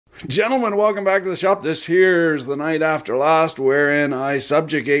Gentlemen, welcome back to the shop. This here's the night after last, wherein I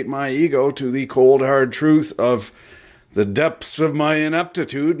subjugate my ego to the cold hard truth of the depths of my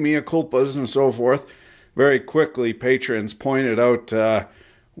ineptitude, mea culpas, and so forth. Very quickly, patrons pointed out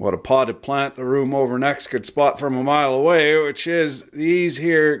what a potted plant the room over next could spot from a mile away, which is these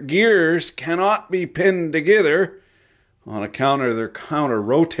here gears cannot be pinned together on account of their counter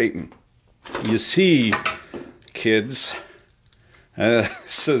rotating. You see, kids,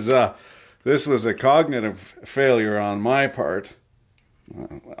 this was a cognitive failure on my part.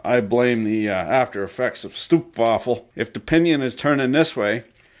 I blame the after effects of stoopwaffle. If the pinion is turning this way,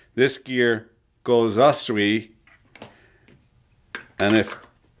 this gear goes this way, and if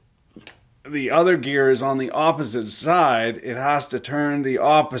the other gear is on the opposite side, it has to turn the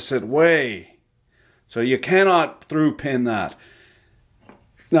opposite way. So you cannot through pin that.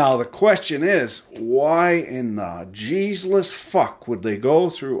 Now the question is, why in the Jeezeless fuck would they go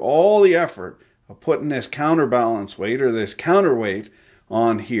through all the effort of putting this counterbalance weight or this counterweight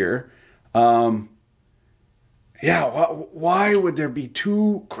on here? Why would there be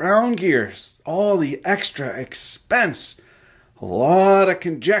two crown gears? All the extra expense. A lot of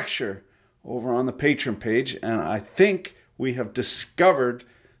conjecture over on the patron page, and I think we have discovered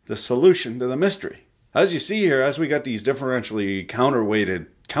the solution to the mystery. As you see here, as we got these differentially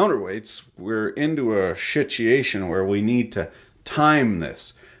counterweights, we're into a situation where we need to time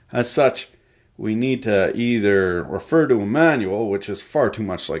this. As such, we need to either refer to a manual, which is far too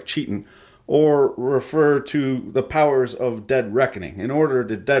much like cheating, or refer to the powers of dead reckoning. In order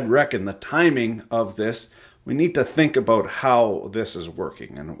to dead reckon the timing of this, we need to think about how this is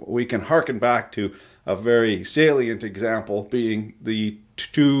working. And we can harken back to a very salient example being the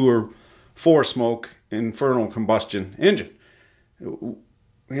 2 or 4 smoke internal combustion engine.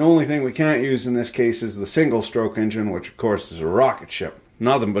 The only thing we can't use in this case is the single stroke engine, which of course is a rocket ship.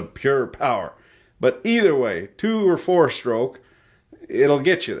 Nothing but pure power. But either way, 2 or 4 stroke, it'll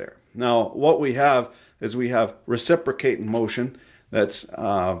get you there. Now, what we have is we have reciprocating motion that's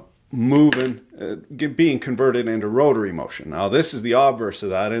moving, being converted into rotary motion. Now, this is the obverse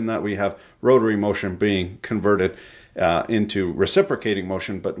of that, in that we have rotary motion being converted into reciprocating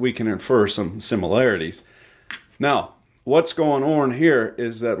motion, but we can infer some similarities. Now, what's going on here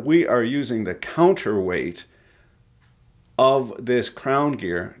is that we are using the counterweight of this crown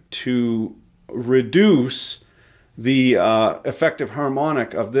gear to reduce the effective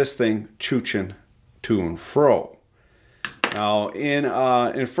harmonic of this thing chooching to and fro. Now, in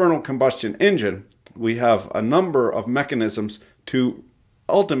internal combustion engine, we have a number of mechanisms to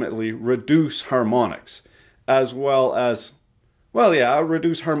ultimately reduce harmonics, as well as,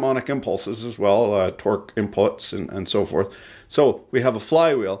 reduce harmonic impulses as well, torque inputs and so forth. So we have a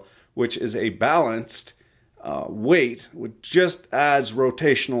flywheel, which is a balanced weight, which just adds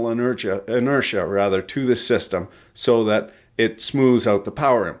rotational inertia to the system so that it smooths out the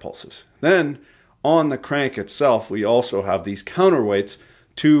power impulses. Then on the crank itself, we also have these counterweights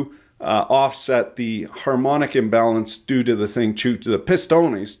to offset the harmonic imbalance due to the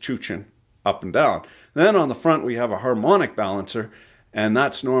pistones chooching up and down. Then on the front, we have a harmonic balancer, and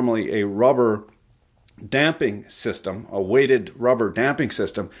that's normally a rubber damping system, a weighted rubber damping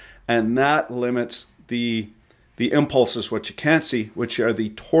system, and that limits the impulses, what you can't see, which are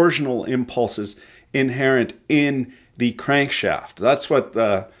the torsional impulses inherent in the crankshaft. That's what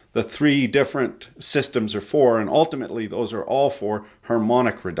the 3 different systems are for, and ultimately those are all for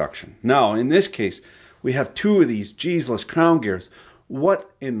harmonic reduction. Now, in this case, we have 2 of these Jeezeless crown gears.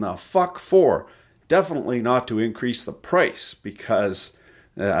 What in the fuck for? Definitely not to increase the price, because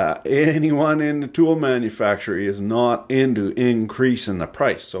anyone in the tool manufacturer is not into increasing the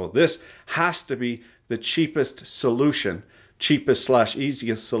price. So this has to be the cheapest solution,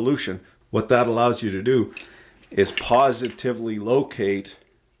 cheapest/easiest solution. What that allows you to do is positively locate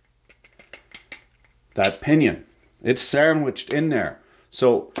that pinion. It's sandwiched in there.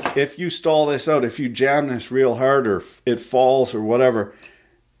 So if you stall this out, if you jam this real hard or it falls or whatever,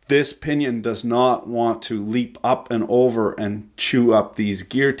 this pinion does not want to leap up and over and chew up these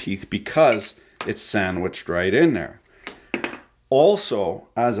gear teeth because it's sandwiched right in there. Also,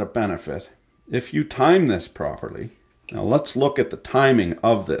 as a benefit, if you time this properly, now let's look at the timing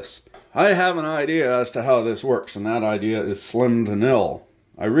of this. I have an idea as to how this works, and that idea is slim to nil.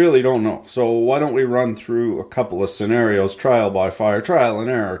 I really don't know. So why don't we run through a couple of scenarios, trial by fire, trial and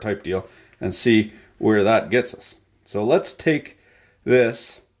error type deal, and see where that gets us. So let's take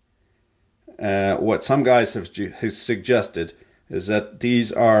this. What some guys have suggested is that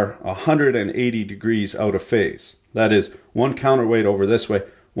these are 180 degrees out of phase. That is, one counterweight over this way,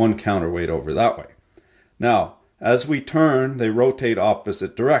 one counterweight over that way. Now, As we turn, they rotate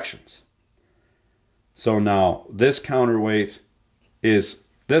opposite directions. So now this counterweight is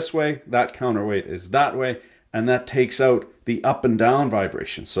this way, that counterweight is that way, and that takes out the up and down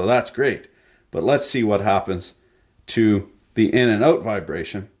vibration. So that's great. But let's see what happens to the in and out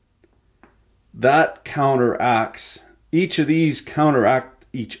vibration. That counteracts, each of these counteract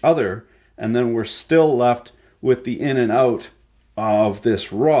each other, and then we're still left with the in and out of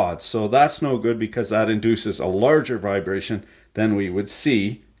this rod. So that's no good because that induces a larger vibration than we would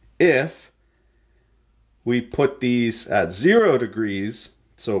see if we put these at 0 degrees,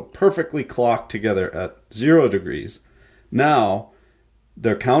 so perfectly clocked together at 0 degrees. Now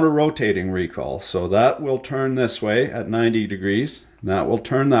they're counter-rotating recall, so that will turn this way at 90 degrees, that will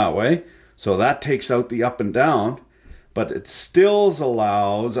turn that way, so that takes out the up and down, but it still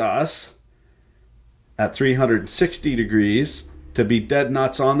allows us at 360 degrees to be dead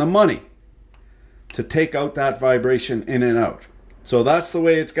nuts on the money, to take out that vibration in and out. So that's the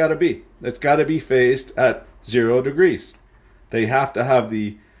way it's got to be. It's got to be phased at 0 degrees. They have to have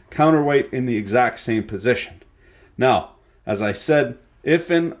the counterweight in the exact same position. Now, as I said,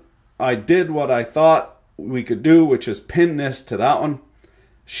 if I did what I thought we could do, which is pin this to that one,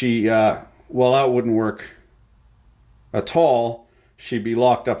 well, that wouldn't work at all. She'd be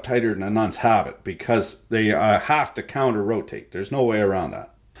locked up tighter than a nun's habit because they have to counter rotate. There's no way around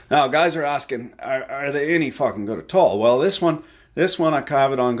that. Now, guys are asking, are they any fucking good at all? Well, this one I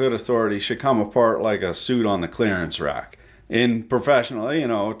have it on good authority should come apart like a suit on the clearance rack in professional,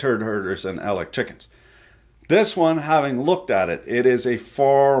 turd herders and elk chickens. This one, having looked at it, it is a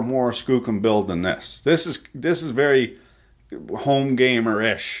far more skookum build than this. This is very home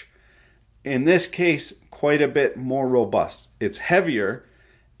gamer-ish. In this case, quite a bit more robust. It's heavier,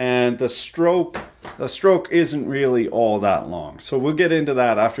 and the stroke isn't really all that long. So we'll get into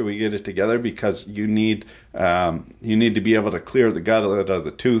that after we get it together, because you need to be able to clear the gut out of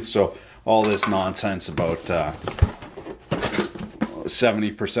the tooth. So all this nonsense about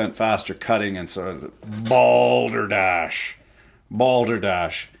 70% faster cutting and sort of balderdash.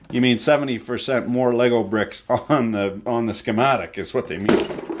 You mean 70% more Lego bricks on the schematic is what they mean.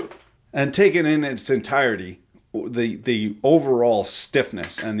 And taken in its entirety, the overall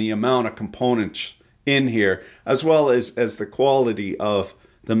stiffness and the amount of components in here, as well as the quality of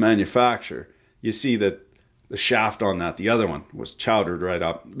the manufacture, you see that the shaft on the other one was chowdered right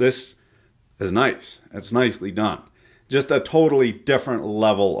up. This is nice. It's nicely done. Just a totally different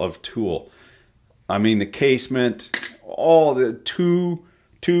level of tool. I mean, the casement, all the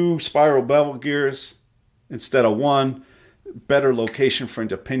two spiral bevel gears instead of one. Better location for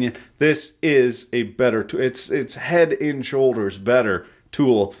opinion. This is a better tool. It's head and shoulders better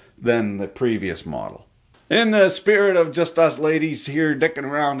tool than the previous model. In the spirit of just us ladies here dicking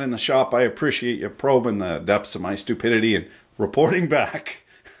around in the shop, I appreciate you probing the depths of my stupidity and reporting back.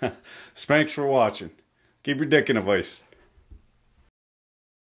 Thanks for watching. Keep your dick in a vice.